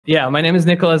Yeah, my name is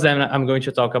Nicholas, and I'm going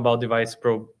to talk about device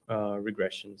probe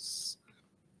regressions.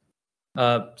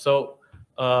 So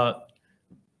the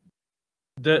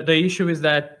issue is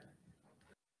that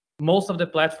most of the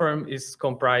platform is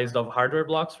comprised of hardware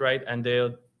blocks, right? And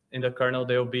they'll in the kernel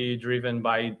they'll be driven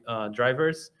by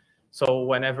drivers. So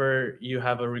whenever you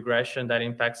have a regression that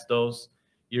impacts those,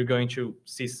 you're going to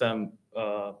see some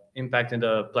impact in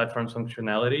the platform's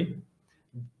functionality.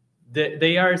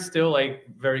 They are still like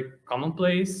very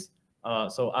commonplace.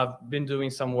 So I've been doing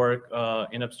some work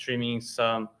in upstreaming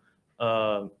some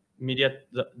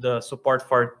the support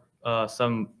for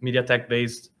some MediaTek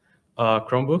based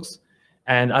Chromebooks,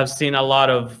 and I've seen a lot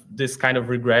of this kind of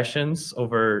regressions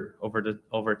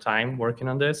over time working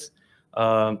on this.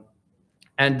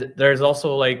 And there's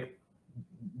also like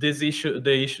this issue.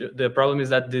 The problem is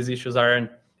that these issues aren't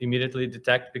immediately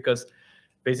detected because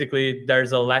basically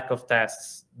there's a lack of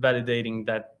tests validating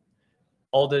that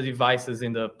all the devices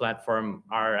in the platform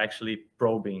are actually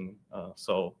probing.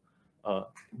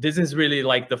 This is really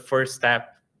like the first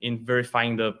step in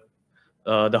verifying the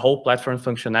whole platform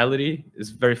functionality, is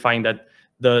verifying that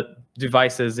the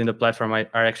devices in the platform are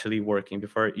actually working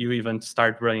before you even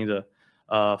start running the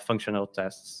functional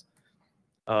tests.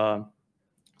 To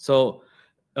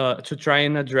try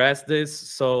and address this,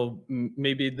 so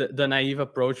maybe the naive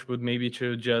approach would maybe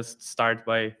to just start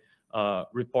by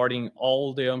reporting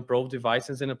all the unprobed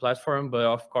devices in a platform, but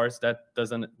of course that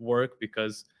doesn't work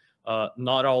because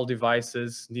not all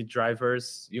devices need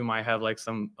drivers. You might have like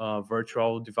some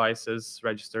virtual devices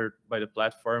registered by the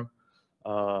platform.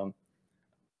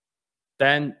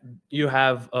 Then you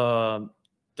have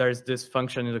there's this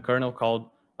function in the kernel called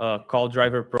call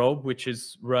driver probe, which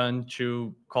is run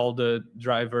to call the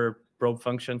driver probe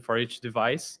function for each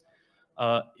device.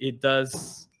 It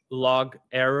does log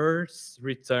errors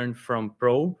returned from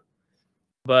probe,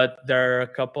 but there are a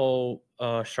couple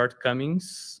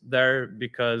shortcomings there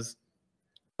because,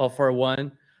 well, for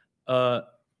one, there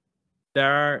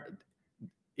are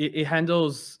it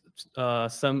handles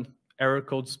some error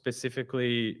code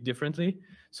specifically differently.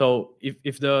 So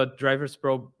if the driver's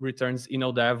probe returns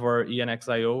inodev or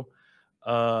enxio,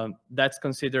 that's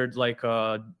considered like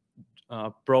a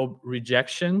probe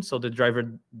rejection. So the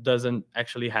driver doesn't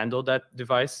actually handle that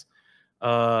device.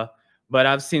 But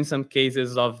I've seen some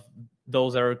cases of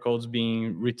those error codes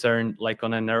being returned like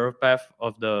on an error path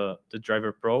of the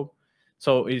driver probe.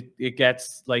 So it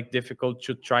gets like difficult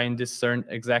to try and discern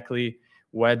exactly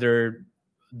whether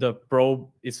the probe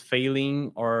is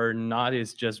failing or not,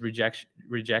 is just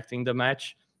rejecting the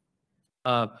match.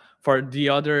 For the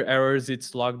other errors,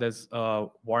 it's logged as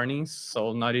warnings,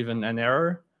 so not even an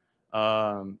error.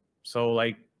 So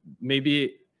like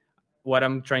maybe what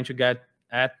I'm trying to get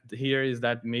at here is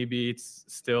that maybe it's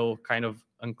still kind of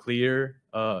unclear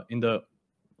in the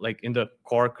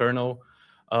core kernel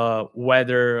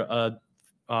whether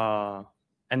an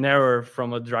error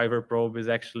from a driver probe is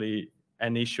actually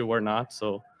an issue or not.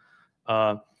 So,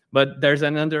 but there's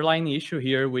an underlying issue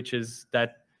here, which is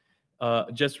that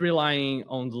just relying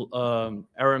on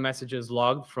error messages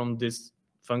logged from this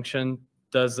function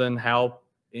doesn't help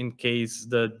in case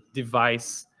the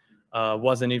device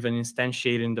wasn't even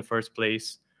instantiated in the first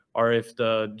place, or if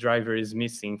the driver is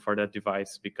missing for that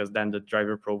device, because then the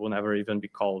driver probe will never even be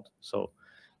called. So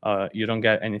you don't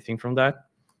get anything from that.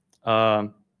 I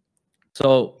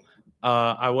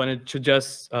wanted to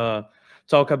just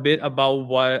talk a bit about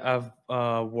what I've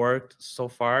worked so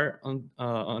far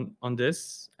on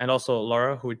this, and also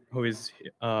Laura, who is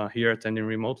here attending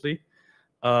remotely.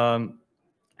 And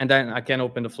then I can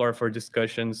open the floor for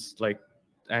discussions,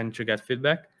 and to get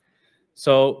feedback.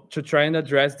 So to try and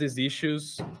address these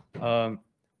issues,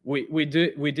 we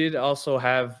did also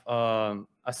have a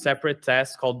separate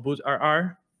test called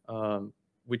bootrr,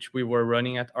 which we were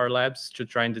running at our labs to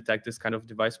try and detect this kind of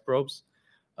device probes.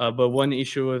 But one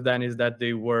issue with that is that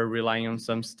they were relying on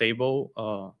some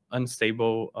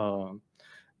unstable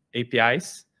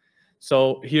APIs.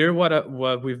 So here,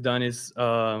 what we've done is,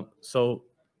 so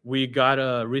we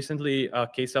got recently a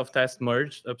K-self-test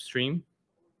merged upstream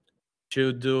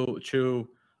to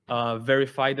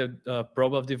verify the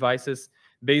probe of devices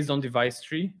based on device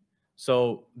tree.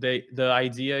 So the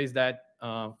idea is that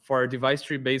for device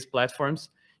tree based platforms,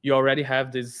 you already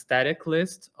have this static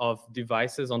list of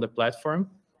devices on the platform,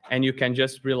 and you can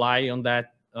just rely on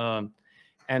that,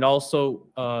 and also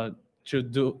to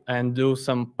do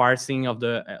some parsing of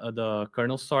the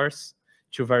kernel source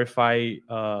to verify,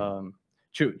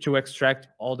 to extract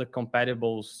all the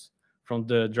compatibles from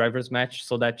the driver's match,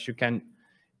 so that you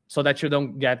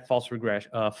don't get false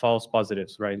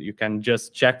positives, right? You can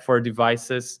just check for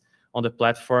devices on the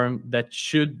platform that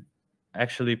should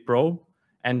actually probe,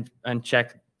 and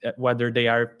check whether they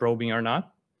are probing or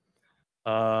not.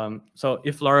 So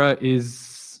if Laura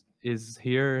is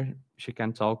here, she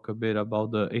can talk a bit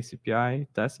about the ACPI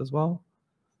test as well.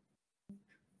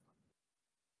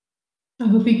 I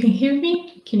hope you can hear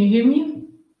me. Can you hear me?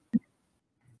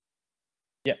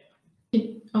 Yeah.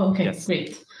 Oh, okay, Yes.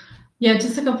 Great. Yeah,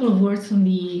 just a couple of words on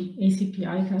the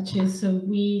ACPI catches. So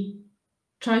we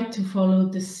tried to follow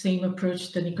the same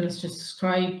approach that Nicholas just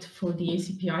described for the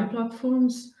ACPI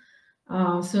platforms.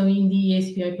 So in the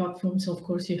ACPI platforms, of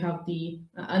course, you have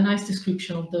a nice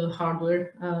description of the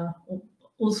hardware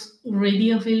already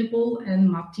available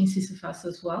and mapped in CSFS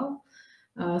as well.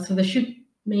 So that should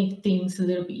make things a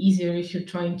little bit easier if you're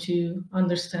trying to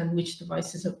understand which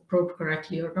devices are probed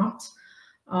correctly or not.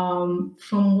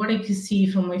 From what I could see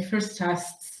from my first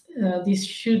tests, this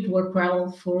should work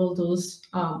well for all those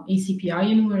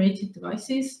ACPI enumerated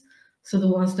devices. So the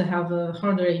ones that have a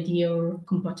hardware ID or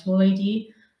compatible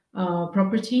ID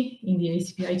property in the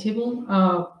ACPI table.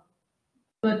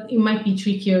 But it might be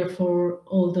trickier for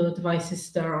all the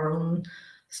devices that are on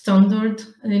standard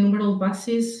enumerable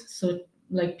buses, so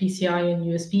like PCI and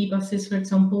USB buses, for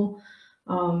example.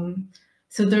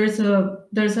 So there's an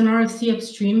RFC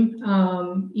upstream.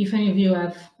 If any of you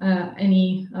have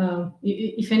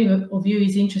if any of you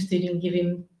is interested in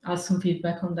giving us some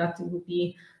feedback on that, it would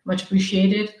be much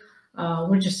appreciated.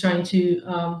 We're just trying to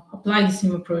apply the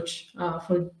same approach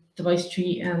for device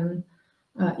tree and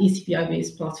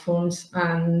ACPI-based platforms.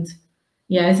 And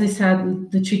yeah, as I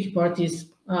said, the tricky part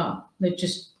is like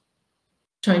just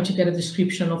trying to get a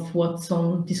description of what's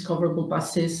on discoverable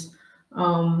buses.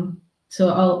 So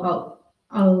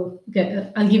I'll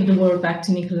give the word back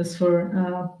to Nicholas for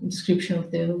a description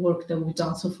of the work that we've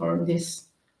done so far on this.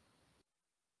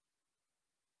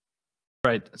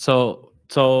 Right. So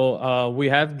we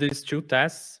have these two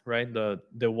tests, right? The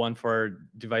one for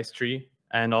device tree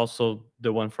and also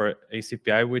the one for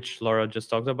ACPI, which Laura just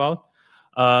talked about.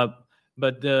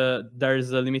 But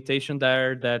there's a limitation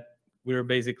there that we're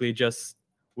basically just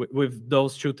with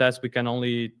those two tests, we can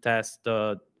only test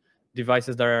the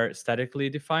devices that are statically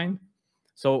defined.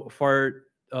 So for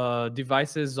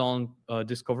devices on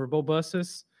discoverable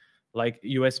buses like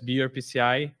USB or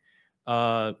PCI,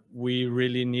 we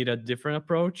really need a different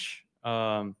approach.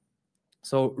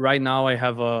 So right now I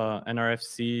have an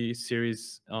RFC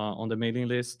series on the mailing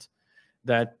list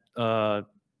that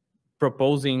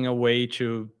proposing a way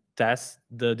to test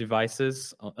the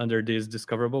devices under these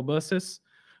discoverable buses.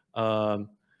 The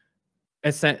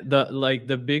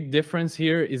big difference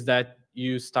here is that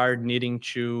you start needing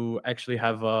to actually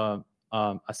have a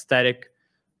static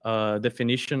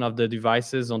definition of the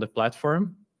devices on the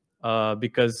platform,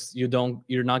 because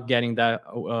you're not getting that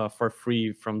for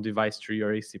free from device tree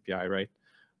or ACPI, right?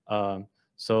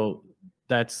 So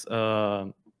that's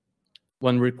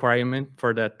one requirement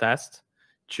for that test,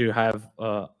 to have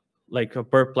like a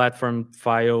per platform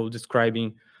file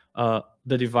describing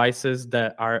the devices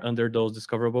that are under those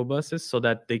discoverable buses, so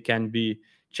that they can be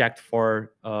checked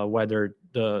for whether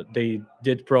they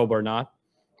did probe or not.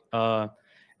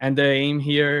 And the aim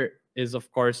here is,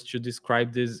 of course, to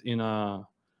describe this in a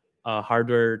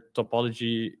hardware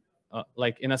topology,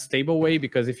 like in a stable way,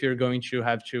 because if you're going to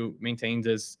have to maintain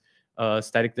this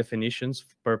static definitions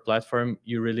per platform,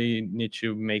 you really need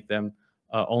to make them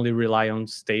only rely on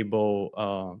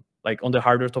stable, like on the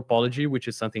hardware topology, which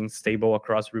is something stable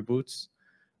across reboots.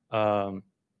 So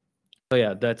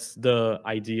yeah, that's the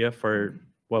idea for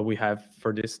what we have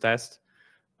for this test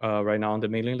right now on the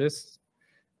mailing list.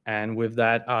 And with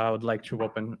that, I would like to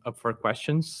open up for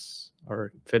questions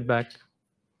or feedback.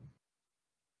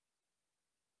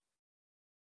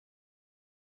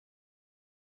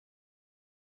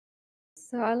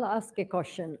 So I'll ask a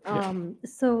question.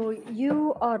 So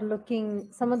you are looking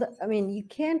you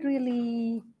can't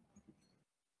really,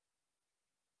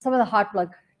 some of the hot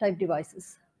plug type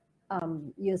devices,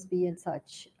 USB and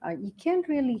such, you can't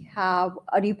really have,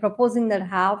 are you proposing that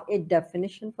have a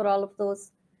definition for all of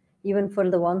those, even for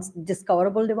the ones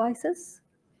discoverable devices?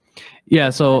 Yeah,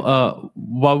 so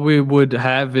what we would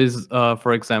have is,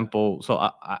 for example, so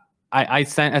I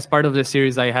sent, as part of the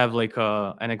series, I have like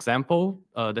an example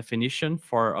definition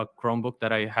for a Chromebook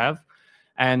that I have,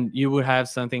 and you would have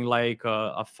something like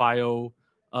a file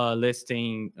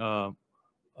listing,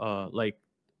 like,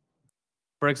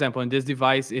 for example, in this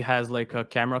device, it has like a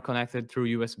camera connected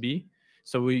through USB.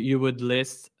 So you would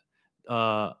list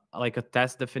like a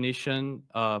test definition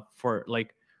for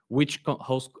like which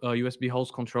USB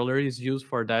host controller is used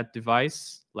for that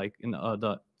device, like in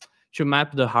to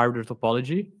map the hardware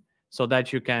topology, so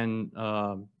that you can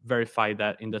verify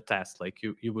that in the test. Like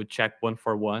you would check one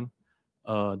for one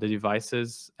the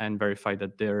devices and verify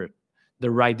that they're the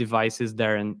right device is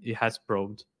there and it has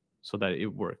probed so that it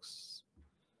works.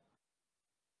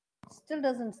 Still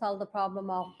doesn't solve the problem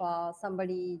of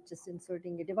somebody just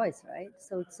inserting a device, right?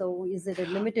 So is it a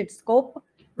limited scope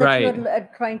that Right. you're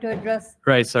trying to address?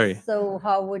 Right, sorry. So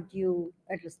how would you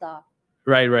address that?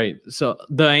 Right. So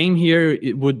the aim here,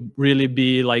 it would really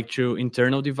be like to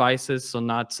internal devices, so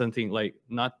not something like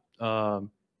not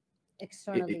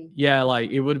Externally. yeah, like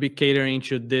it would be catering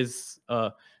to this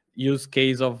use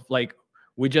case of like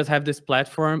we just have this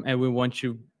platform and we want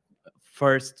to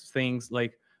first things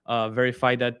like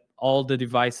verify that all the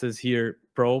devices here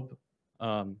probe,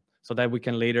 so that we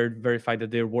can later verify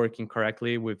that they're working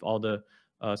correctly with all the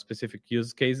specific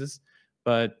use cases.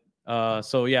 But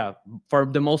so yeah, for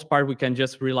the most part, we can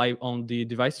just rely on the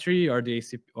device tree or the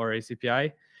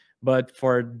ACPI. But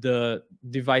for the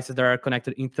devices that are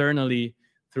connected internally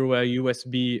through a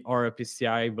USB or a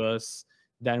PCI bus,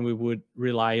 then we would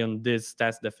rely on these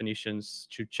test definitions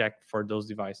to check for those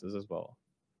devices as well.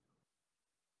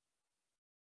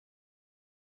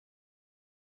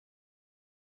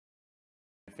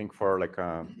 I think for like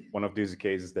one of these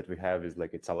cases that we have is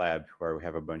like it's a lab where we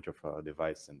have a bunch of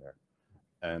devices in there.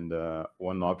 And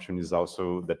one option is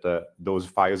also that those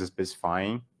files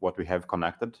specifying what we have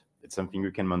connected, it's something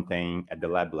we can maintain at the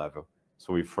lab level.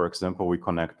 So if, for example, we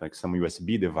connect like some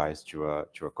USB device to a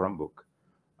Chromebook,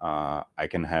 I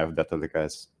can have that like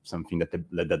as something that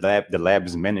the lab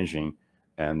is managing,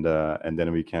 and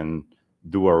then we can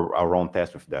do our own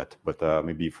test with that. But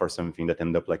maybe for something that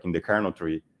end up like in the kernel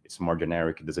tree, it's more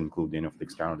generic. It doesn't include any of the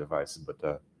external devices.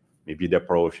 But maybe the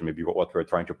approach, maybe what we're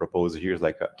trying to propose here is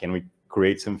like, can we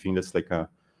create something that's like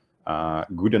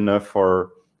good enough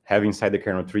for have inside the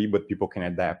kernel tree, but people can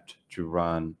adapt to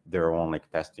run their own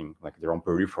like testing, like their own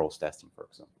peripherals testing, for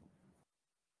example.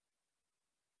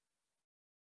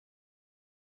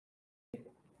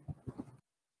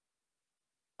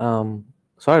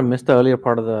 Sorry, I missed the earlier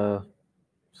part of the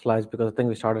slides because I think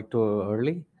we started too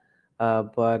early.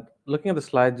 But looking at the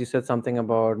slides, you said something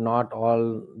about not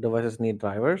all devices need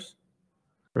drivers.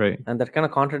 Right. And that kind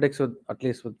of contradicts with, at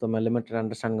least with my limited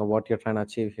understanding of what you're trying to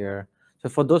achieve here. So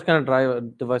for those kind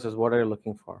of devices, what are you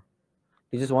looking for?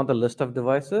 You just want the list of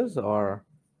devices, or?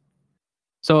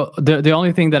 So the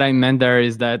only thing that I meant there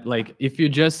is that like if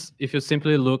you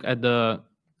simply look at the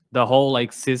whole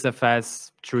like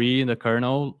sysfs tree in the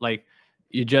kernel, like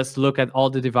you just look at all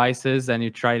the devices and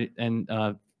you try and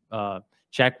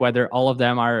check whether all of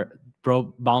them are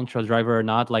bound to a driver or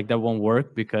not, like that won't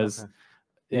work because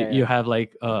you have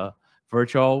like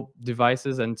virtual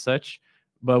devices and such.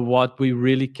 But what we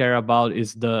really care about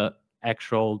is the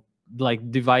actual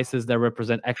like devices that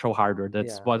represent actual hardware.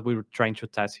 That's what we were trying to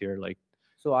test here. Like,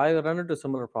 so I run into a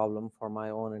similar problem for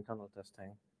my own internal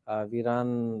testing. We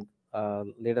run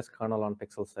latest kernel on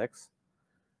Pixel 6.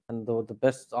 And the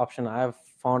best option I've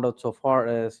found out so far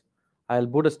is I'll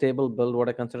boot a stable build, what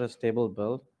I consider a stable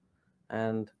build,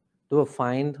 and do a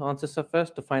find on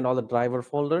sysfs to find all the driver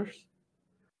folders.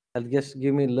 It'll just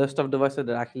give me a list of devices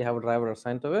that actually have a driver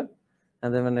assigned to it.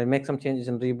 And then when I make some changes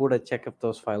in reboot, I check if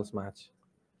those files match.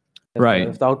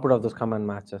 If the output of those command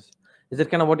matches. Is it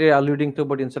kind of what you're alluding to,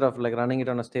 but instead of like running it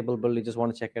on a stable build, you just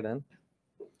want to check it in?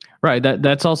 Right.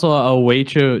 That's also a way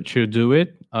to do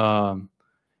it.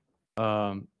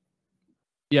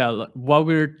 Yeah, what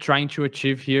we're trying to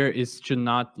achieve here is to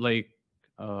not like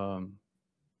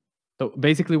so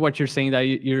basically what you're saying that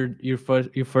you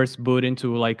first boot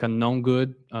into like a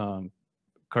non-good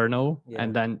kernel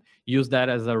and then use that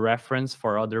as a reference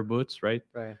for other boots, right?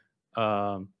 Right.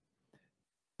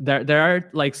 There are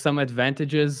like some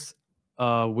advantages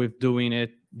with doing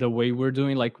it the way we're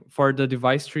doing. Like for the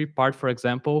device tree part, for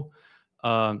example,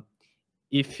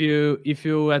 if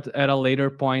you at a later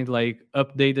point like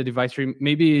update the device tree,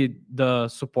 maybe the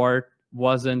support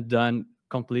wasn't done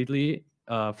completely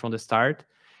from the start,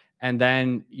 and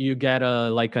then you get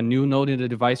a new node in the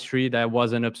device tree that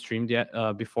wasn't upstreamed yet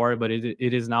before, but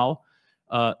it is now.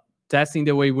 Testing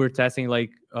the way we're testing,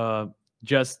 like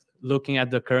just looking at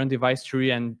the current device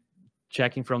tree and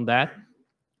checking from that,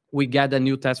 we get a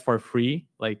new test for free.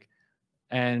 Like,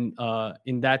 and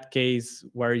in that case,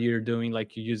 where you're doing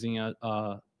like you're using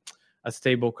a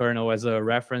stable kernel as a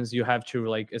reference, you have to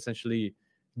like essentially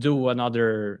do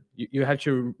another. You have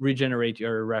to regenerate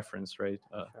your reference, right?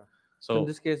 Sure. So in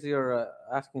this case, you're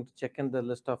asking to check in the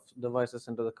list of devices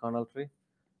into the kernel tree.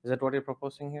 Is that what you're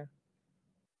proposing here?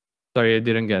 Sorry, I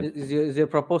didn't get. Is your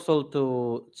proposal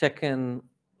to check in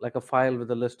like a file with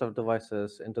a list of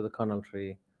devices into the kernel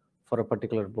tree for a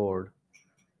particular board?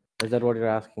 Is that what you're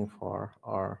asking for,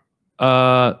 or?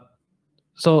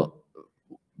 So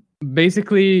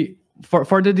basically,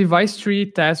 for the device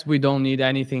tree test, we don't need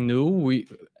anything new. We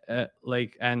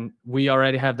and we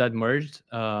already have that merged,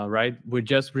 right? We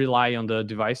just rely on the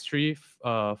device tree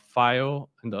file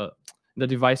and the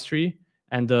device tree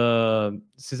and the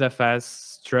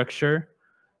sysfs structure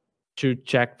to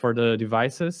check for the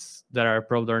devices that are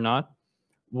probed or not.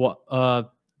 What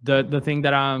the thing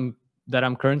that I'm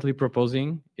currently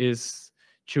proposing is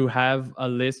to have a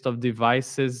list of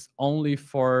devices only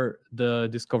for the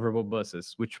discoverable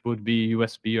buses, which would be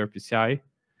USB or PCI,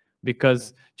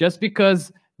 because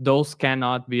because those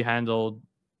cannot be handled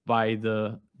by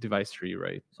the device tree,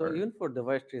 right? So even for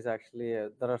device trees, actually,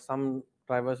 there are some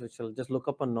drivers which will just look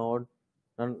up a node,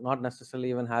 not necessarily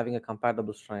even having a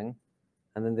compatible string,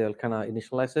 and then they'll kind of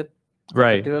initialize it.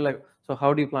 Right. Like, so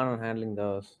how do you plan on handling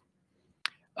those?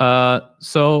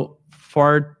 So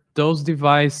for those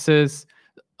devices,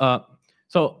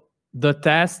 so the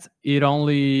test,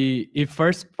 it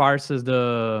first parses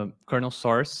the kernel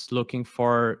source looking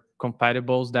for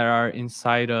compatibles that are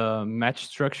inside a match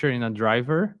structure in a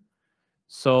driver.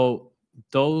 So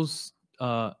those,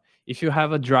 if you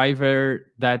have a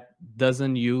driver that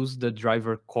doesn't use the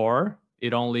driver core,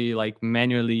 it only like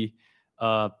manually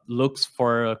looks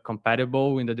for a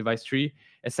compatible in the device tree.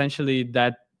 Essentially,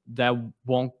 that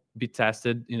won't be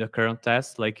tested in the current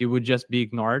test. Like it would just be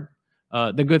ignored.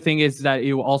 The good thing is that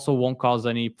it also won't cause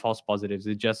any false positives.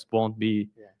 It just won't be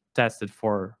tested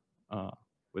for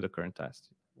with the current test.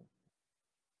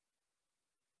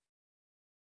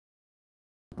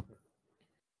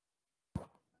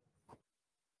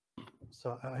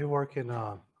 So I work in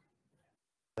the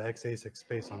x86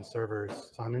 space on servers,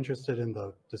 so I'm interested in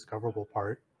the discoverable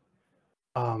part.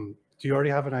 Do you already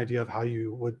have an idea of how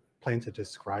you would plan to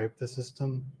describe the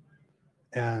system?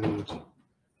 And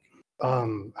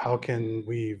how can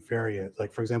we vary it?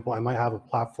 Like, for example, I might have a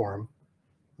platform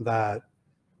that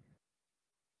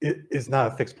it is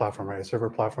not a fixed platform, right? A server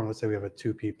platform, let's say we have a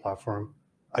 2P platform.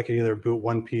 I can either boot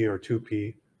 1P or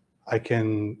 2P. I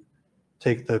can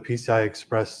take the PCI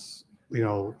Express,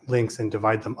 links and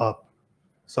divide them up.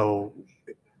 So,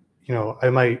 I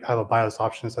might have a BIOS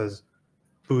option that says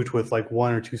boot with like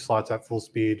 1 or 2 slots at full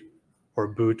speed, or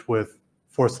boot with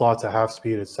 4 slots at half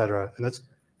speed, etc. And that's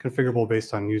configurable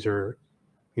based on user,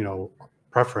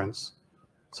 preference.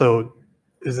 So,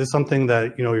 is this something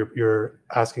that you're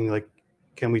asking, like,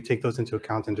 can we take those into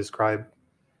account and describe,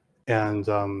 and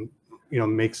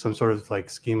make some sort of like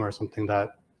schema or something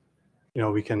that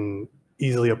we can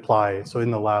easily apply? So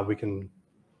in the lab we can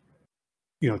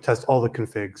test all the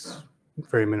configs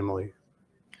very minimally.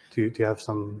 Do you have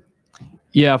some?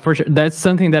 Yeah, for sure. That's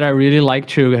something that I really like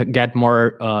to get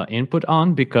more input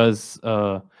on, because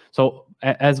so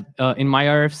as in my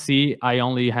RFC, I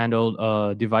only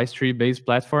handled device tree based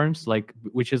platforms,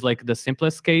 which is like the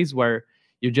simplest case, where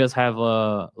you just have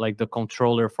like the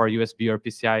controller for USB or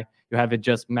PCI. You have it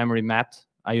just memory mapped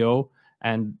I/O,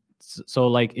 and so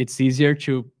like it's easier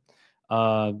to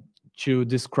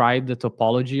describe the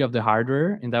topology of the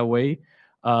hardware in that way.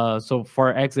 So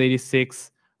for x86,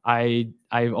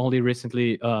 I've only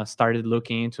recently started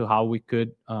looking into how we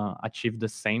could achieve the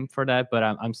same for that, but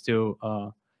I'm still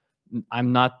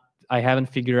I haven't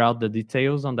figured out the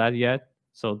details on that yet.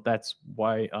 So that's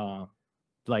why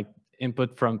like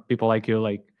input from people like you,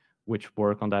 like which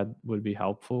work on that, would be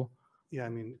helpful. Yeah, I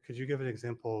mean, could you give an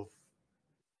example of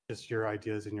just your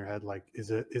ideas in your head? Like, is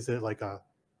it like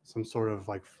some sort of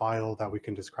like file that we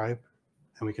can describe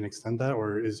and we can extend that,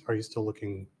 or are you still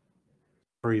looking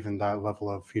for even that level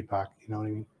of feedback? You know what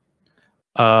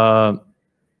I mean?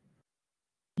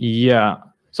 Yeah.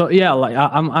 So yeah, like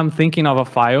I'm thinking of a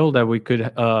file that we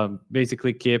could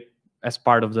basically keep as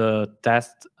part of the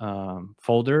test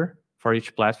folder for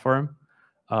each platform,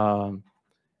 and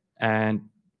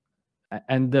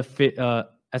the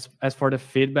as for the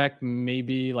feedback,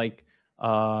 maybe like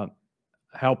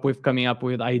help with coming up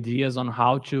with ideas on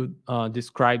how to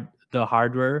describe the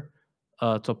hardware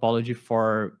topology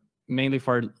mainly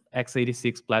for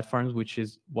x86 platforms, which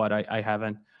is what I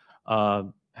haven't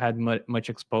had much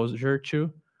exposure to.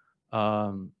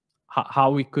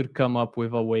 How we could come up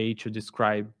with a way to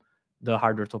describe the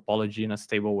hardware topology in a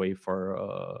stable way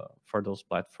for those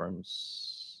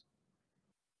platforms.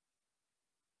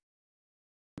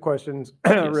 Questions.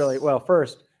 Yes. Really well.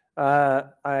 First,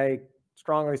 I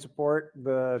strongly support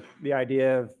the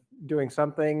idea of doing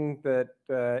something that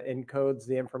encodes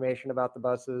the information about the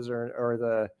buses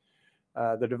or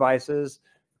the devices,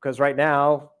 because right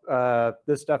now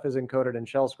this stuff is encoded in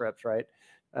shell scripts, right?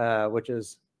 Which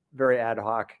is very ad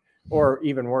hoc, or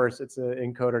even worse, it's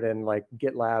encoded in like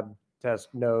GitLab test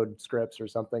node scripts or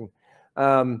something.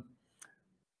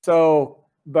 So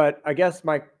but I guess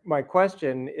my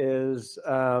question is,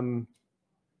 what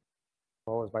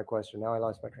was my question? Now I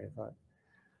lost my train of thought.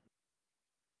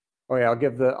 Oh yeah,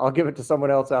 I'll give it to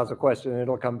someone else as a question, and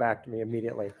it'll come back to me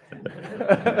immediately.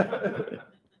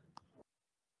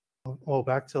 Well,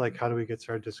 back to like, how do we get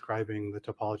started describing the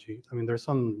topology? I mean, there's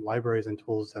some libraries and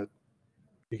tools that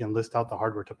you can list out the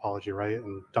hardware topology, right,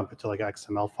 and dump it to like an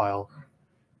XML file.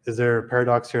 Is there a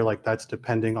paradox here, like that's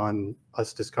depending on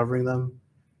us discovering them,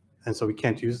 and so we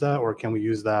can't use that, or can we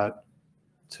use that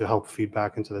to help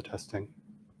feedback into the testing?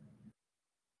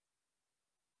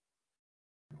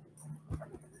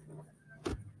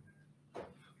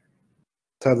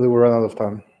 Sadly, we run out of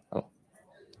time. Oh.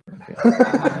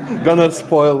 Gonna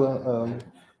spoil.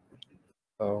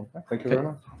 So thank you very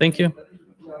much. Thank you.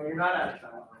 No, you're not out of time.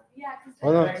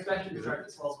 Why The not? next session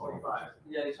starts at 12:45.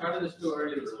 Yeah, they started this too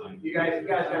early. You guys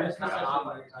got to stop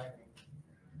on your timing.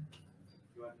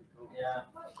 Yeah,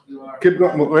 you are. Keep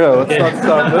going. Yeah, let's not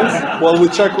start this while we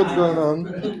check what's going on.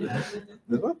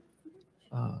 This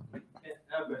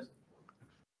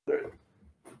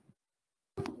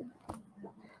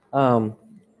one?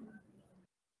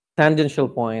 Tangential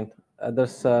point.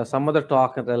 There's some other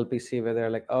talk at LPC where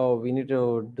they're like, oh, we need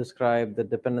to describe the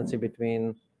dependency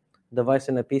between device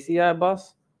and a PCI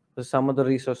bus. There's some other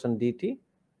resource in DT.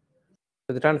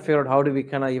 So they're trying to figure out how do we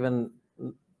kind of even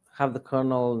have the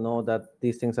kernel know that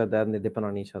these things are there and they depend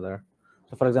on each other.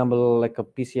 So for example, like a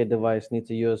PCI device needs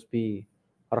a USB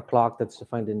or a clock that's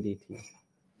defined in DT.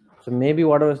 So maybe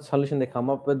whatever solution they come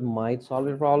up with might solve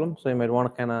your problem. So you might want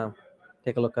to kind of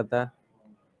take a look at that.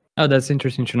 Oh, that's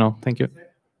interesting to know. Thank you.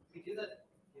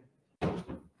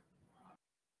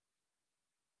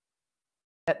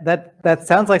 That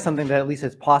sounds like something that at least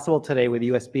is possible today with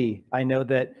USB. I know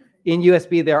that in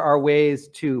USB, there are ways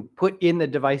to put in the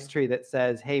device tree that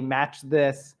says, hey, match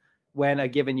this when a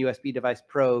given USB device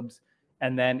probes,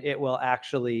 and then it will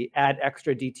actually add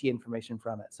extra DT information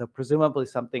from it. So presumably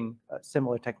something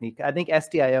similar technique. I think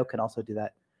SDIO can also do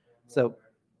that. So,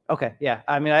 okay, yeah.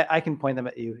 I mean, I can point them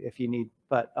at you if you need,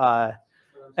 but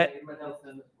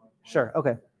sure,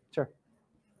 okay, sure.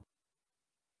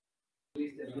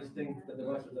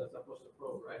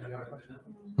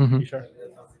 Mm-hmm. Sure.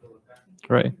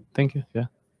 Right. Thank you. Yeah.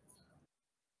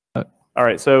 All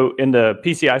right. So in the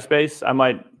PCI space, I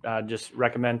might just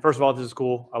recommend, first of all, this is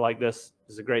cool. I like this.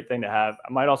 This is a great thing to have.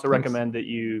 I might also recommend that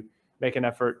you make an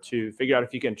effort to figure out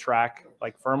if you can track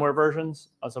like firmware versions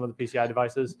on some of the PCI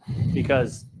devices,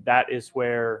 because that is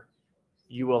where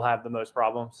you will have the most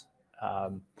problems,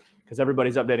 because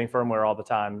everybody's updating firmware all the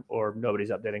time, or nobody's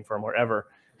updating firmware ever.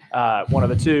 One of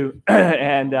the two,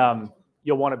 and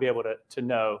you'll want to be able to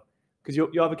know, because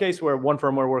you'll have a case where one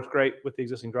firmware works great with the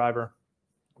existing driver,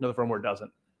 another firmware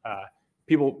doesn't.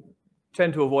 People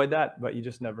tend to avoid that, but you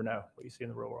just never know what you see in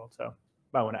the real world. So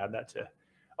I want to add that to,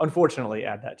 unfortunately,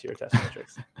 add that to your test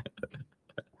matrix.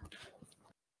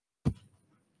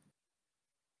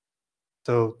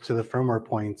 So to the firmware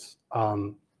points,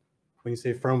 when you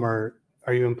say firmware,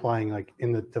 are you implying like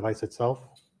in the device itself?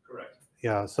 Correct.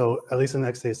 Yeah, so at least in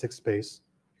the x86 space,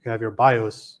 you can have your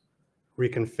BIOS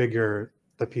reconfigure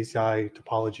the PCI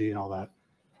topology and all that.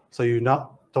 So you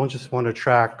don't just want to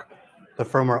track the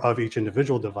firmware of each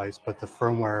individual device, but the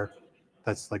firmware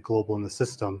that's like global in the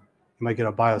system. You might get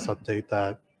a BIOS update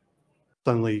that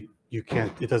suddenly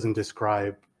it doesn't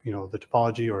describe, the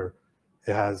topology, or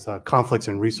it has conflicts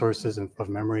in resources and of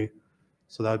memory.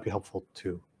 So that would be helpful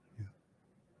too. Yeah.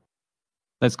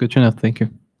 That's good to know. Thank you.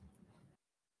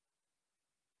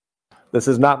 This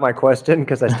is not my question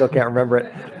because I still can't remember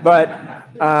it. But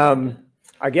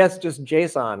I guess just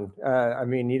JSON. I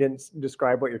mean, you didn't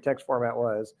describe what your text format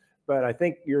was, but I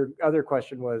think your other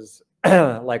question was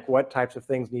like what types of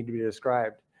things need to be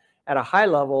described. At a high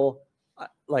level,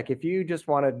 like if you just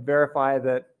want to verify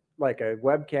that like a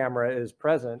web camera is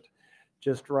present,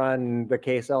 just run the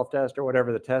k-self test or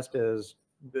whatever the test is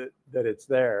that it's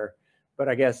there. But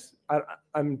I guess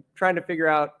I'm trying to figure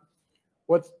out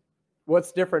what's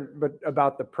different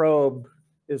about the probe.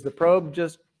 Is the probe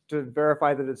just to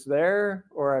verify that it's there?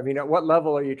 Or I mean, at what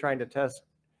level are you trying to test,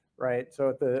 right? So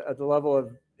at the level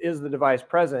of, is the device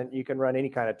present, you can run any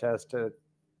kind of test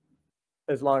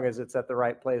as long as it's at the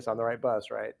right place on the right bus,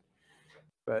 right?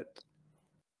 But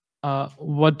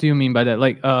what do you mean by that?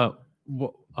 Like,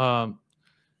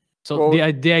 so the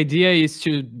idea is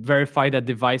to verify that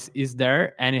device is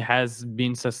there and it has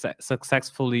been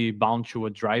successfully bound to a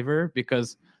driver,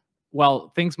 because,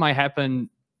 well, things might happen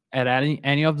at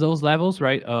any of those levels,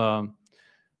 right?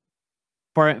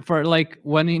 For like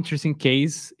one interesting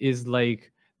case is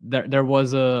like there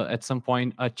was at some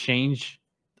point a change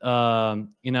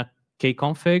in a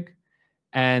kconfig,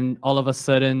 and all of a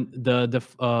sudden the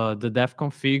def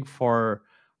config for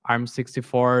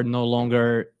ARM64 no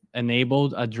longer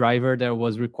enabled a driver that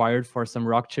was required for some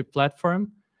Rockchip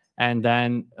platform, and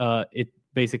then it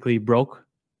basically broke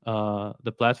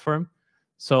the platform.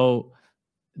 So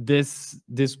this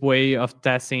way of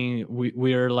testing,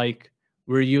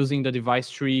 we're using the device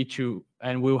tree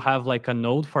and we'll have like a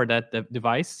node for that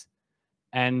device,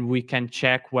 and we can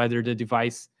check whether the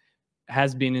device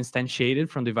has been instantiated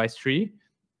from device tree,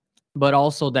 but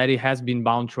also that it has been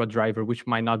bound to a driver, which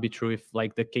might not be true if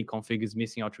like the kconfig is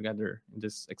missing altogether in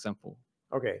this example.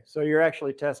 Okay, so you're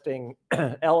actually testing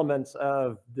elements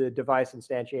of the device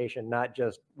instantiation, not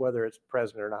just whether it's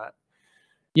present or not.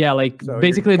 Yeah, like So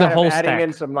basically the whole adding stack.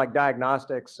 in some like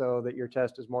diagnostics so that your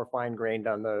test is more fine-grained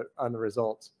on the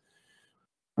results.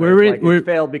 It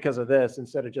failed because of this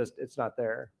instead of just it's not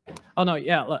there. Oh no,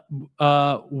 yeah,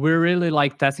 we're really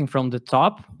like testing from the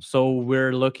top. So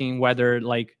we're looking whether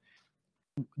like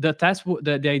the test.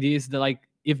 The idea is that like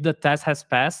if the test has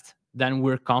passed, then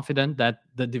we're confident that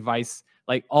the device,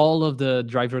 like all of the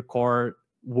driver core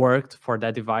worked for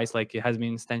that device, like it has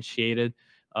been instantiated,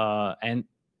 and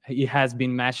it has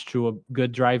been matched to a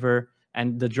good driver,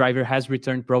 and the driver has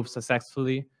returned probe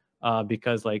successfully,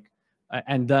 because like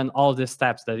and done all the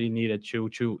steps that it needed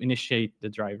to initiate the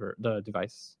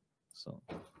device. So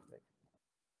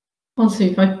also,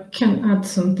 if I can add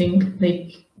something,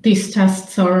 like these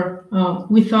tests are,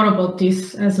 we thought about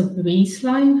this as a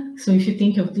baseline. So if you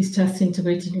think of these tests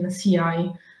integrated in a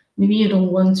CI, maybe you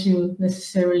don't want to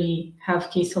necessarily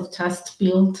have case of test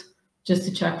built just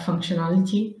to check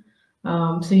functionality.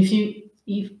 So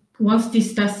if once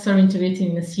these tests are integrated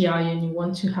in a CI and you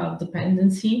want to have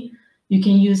dependency, you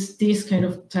can use this kind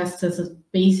of test as a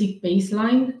basic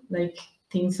baseline, like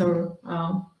things are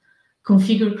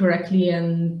configured correctly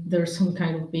and there's some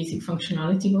kind of basic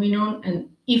functionality going on. And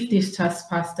if this test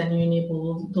passed, then you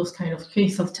enable those kind of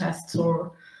case of tests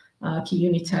or key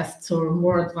unit tests or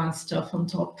more advanced stuff on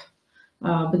top.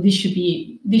 But this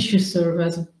should serve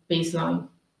as a baseline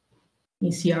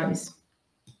in CIs.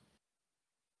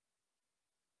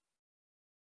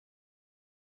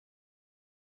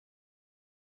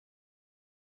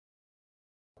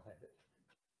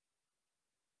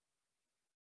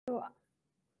 So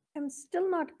I'm still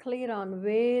not clear on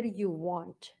where you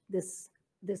want this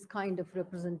kind of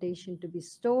representation to be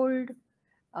stored.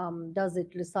 Does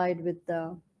it reside with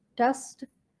the test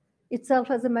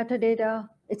itself as a metadata?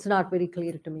 It's not very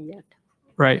clear to me yet.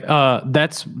 right,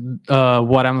 that's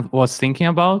what I was thinking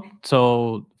about.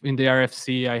 So in the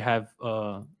RFC, I have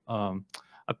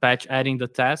a patch adding the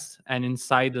test, and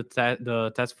inside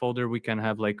the test folder, we can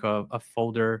have like a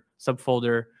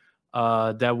subfolder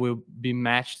that will be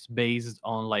matched based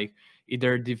on like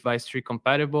either device tree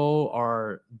compatible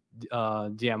or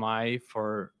DMI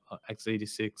for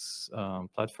x86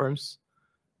 platforms.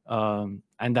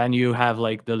 And then you have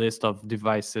like the list of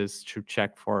devices to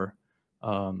check for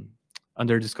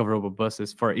under discoverable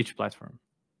buses for each platform.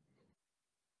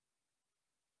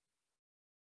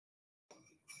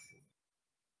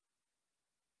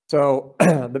 So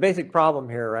the basic problem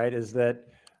here, right, is that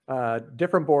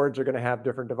different boards are going to have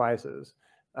different devices.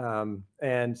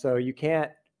 And so you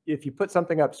can't, if you put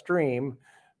something upstream,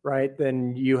 right,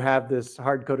 then you have this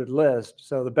hard-coded list.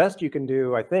 So the best you can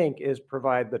do, I think, is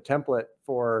provide the template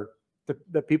for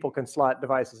that people can slot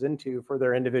devices into for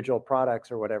their individual products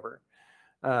or whatever.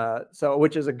 So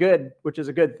which is a good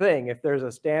thing. If there's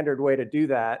a standard way to do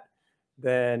that,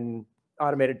 then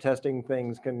automated testing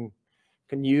things can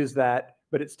use that,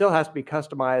 but it still has to be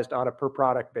customized on a per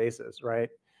product basis, right?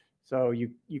 So you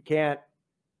can't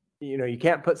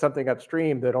put something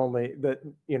upstream that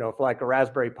if like a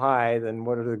Raspberry Pi, then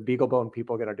what are the BeagleBone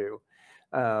people going to do?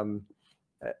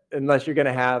 Unless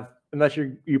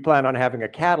you plan on having a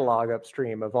catalog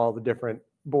upstream of all the different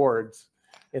boards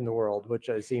in the world, which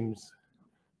seems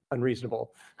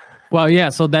unreasonable. Well, yeah,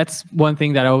 so that's one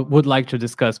thing that I would like to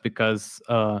discuss, because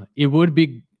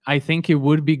I think it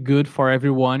would be good for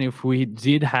everyone if we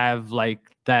did have like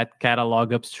that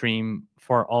catalog upstream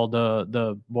for all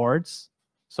the boards.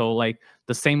 So like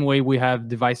the same way we have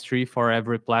device tree for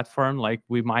every platform, like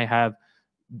we might have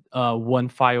one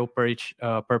file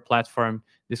per platform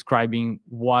describing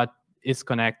what is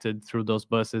connected through those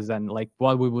buses and like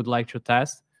what we would like to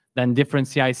test. Then different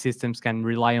CI systems can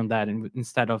rely on that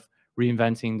instead of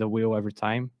reinventing the wheel every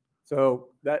time. So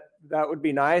that would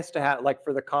be nice to have, like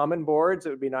for the common boards, it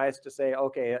would be nice to say,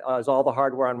 okay, is all the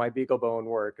hardware on my BeagleBone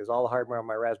work? Is all the hardware on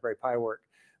my Raspberry Pi work?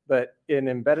 But in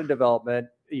embedded development,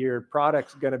 your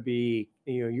product's going to be,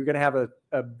 you're going to have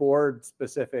a board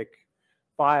specific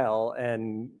file,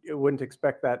 and I wouldn't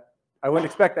expect that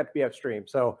to be upstream.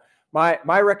 So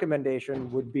my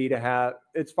recommendation would be to have,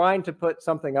 it's fine to put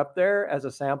something up there as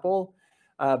a sample,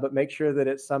 but make sure that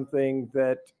it's something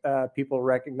that people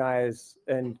recognize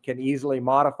and can easily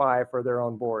modify for their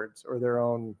own boards or their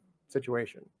own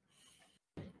situation.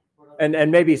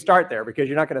 And maybe start there, because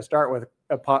you're not going to start with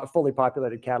a fully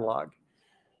populated catalog.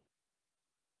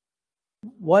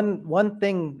 One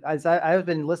thing, as I've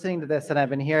been listening to this and I've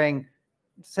been hearing,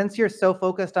 since you're so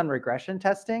focused on regression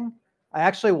testing, I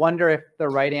actually wonder if the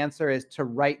right answer is to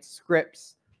write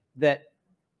scripts that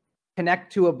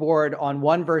connect to a board on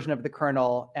one version of the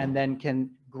kernel and then can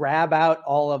grab out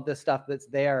all of the stuff that's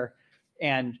there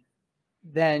and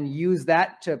then use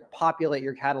that to populate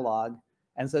your catalog.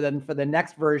 And so then for the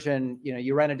next version,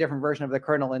 you run a different version of the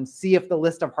kernel and see if the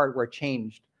list of hardware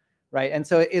changed, right? And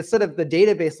so it's sort of, the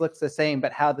database looks the same,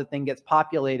 but how the thing gets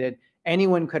populated,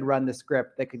 anyone could run the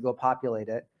script that could go populate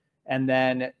it. And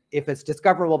then if it's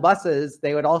discoverable buses,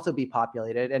 they would also be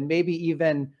populated. And maybe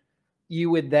even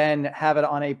you would then have it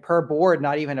on a per board,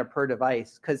 not even a per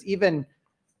device. Because even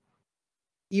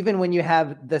when you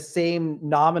have the same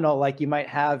nominal, like you might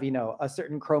have, a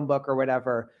certain Chromebook or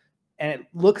whatever, and it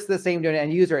looks the same to an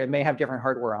end user, it may have different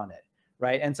hardware on it,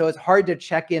 right? And so it's hard to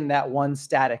check in that one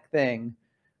static thing.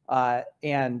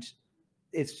 And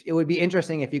it would be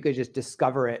interesting if you could just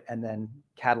discover it and then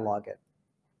catalog it.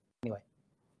 Anyway.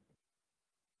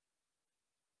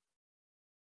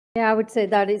 Yeah, I would say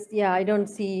that is, I don't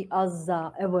see us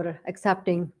ever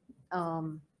accepting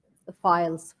the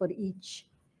files for each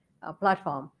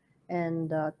platform.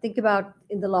 And think about,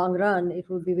 in the long run, it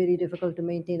would be very difficult to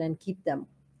maintain and keep them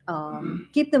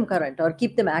current or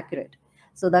keep them accurate.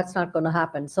 So that's not going to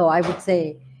happen. So I would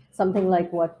say something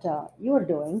like what you are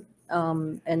doing,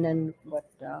 and then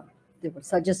what they were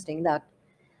suggesting, that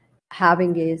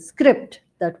having a script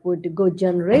that would go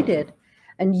generate it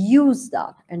and use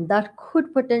that, and that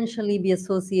could potentially be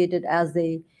associated as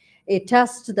a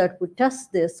test that would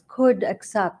test this, could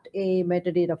accept a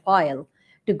metadata file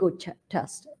to go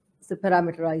test. It's a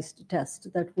parameterized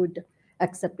test that would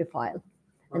accept a file,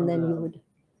 and then you would.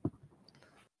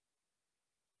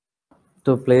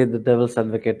 To play the devil's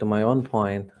advocate to my own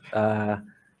point,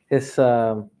 his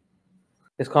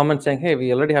comment saying, hey,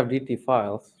 we already have DT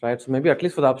files, right? So maybe at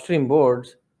least for the upstream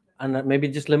boards, and maybe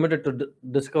just limited to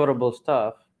discoverable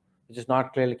stuff, which is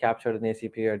not clearly captured in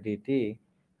ACP or DT.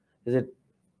 If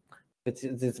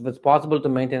it's possible to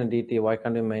maintain a DT, why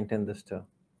can't we maintain this too?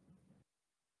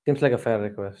 Seems like a fair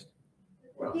request.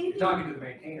 Well, you're talking to the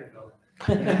maintainer, though.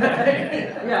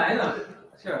 Yeah, I know.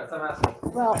 Sure, that's what I'm asking.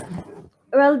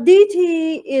 Well,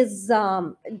 DT is,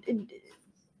 so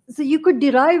you could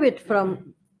derive it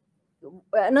from,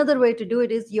 another way to do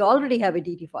it is you already have a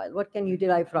DT file. What can you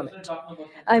derive from it?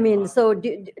 I mean, so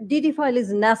DT file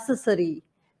is necessary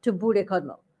to boot a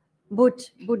kernel,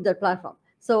 boot the platform.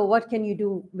 So what can you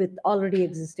do with already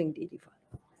existing DT file?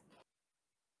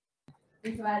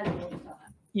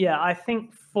 Yeah, I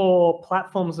think for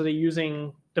platforms that are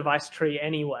using device tree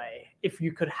anyway, if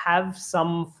you could have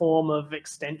some form of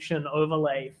extension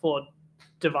overlay for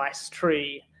device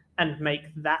tree and make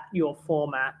that your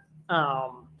format,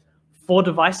 for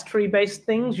device tree based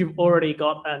things, you've already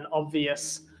got an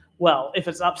obvious, well, if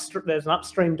it's upstream, there's an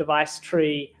upstream device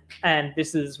tree and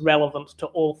this is relevant to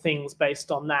all things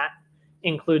based on that,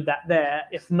 include that there.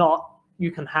 If not,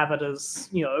 you can have it as,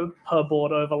 per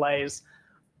board overlays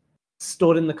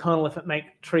stored in the kernel if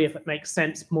it makes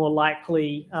sense. More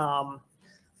likely,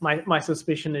 my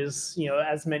suspicion is,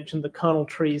 as mentioned, the kernel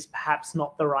tree is perhaps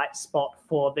not the right spot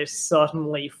for this.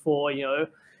 Certainly for,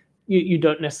 you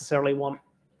don't necessarily want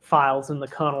files in the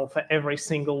kernel for every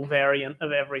single variant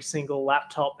of every single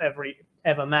laptop ever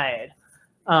made.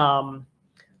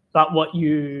 But what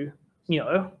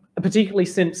particularly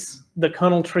since the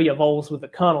kernel tree evolves with the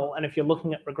kernel, and if you're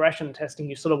looking at regression testing,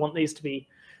 you sort of want these to be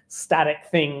static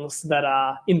things that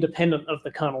are independent of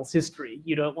the kernel's history.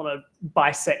 You don't want to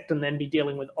bisect and then be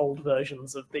dealing with old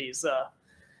versions of these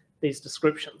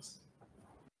descriptions.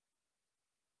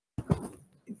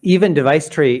 Even device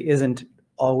tree isn't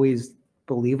always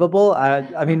believable.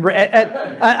 I mean,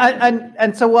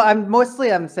 and so what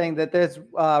I'm saying that there's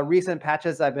recent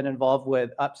patches I've been involved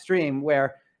with upstream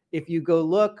where if you go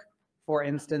look, for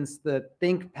instance, the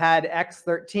ThinkPad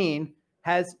X13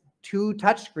 has 2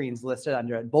 touchscreens listed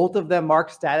under it. Both of them mark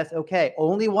status okay.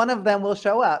 Only one of them will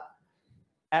show up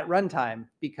at runtime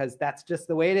because that's just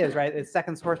the way it is, right? It's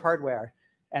second source hardware.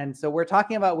 And so we're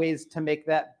talking about ways to make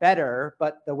that better,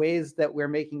 but the ways that we're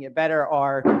making it better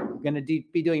are going to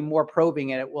be doing more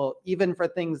probing, and it will, even for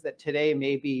things that today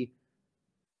may be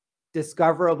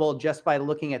discoverable just by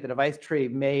looking at the device tree,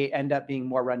 may end up being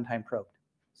more runtime probed.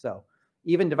 So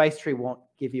even device tree won't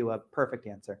give you a perfect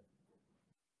answer.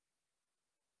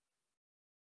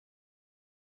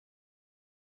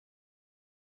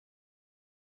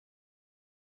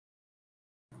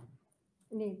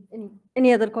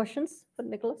 Any other questions for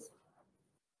Nicholas?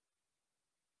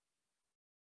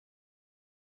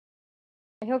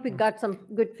 I hope we got some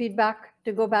good feedback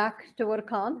to go back to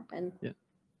work on. And yeah.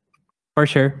 For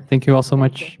sure. Thank you all so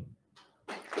much.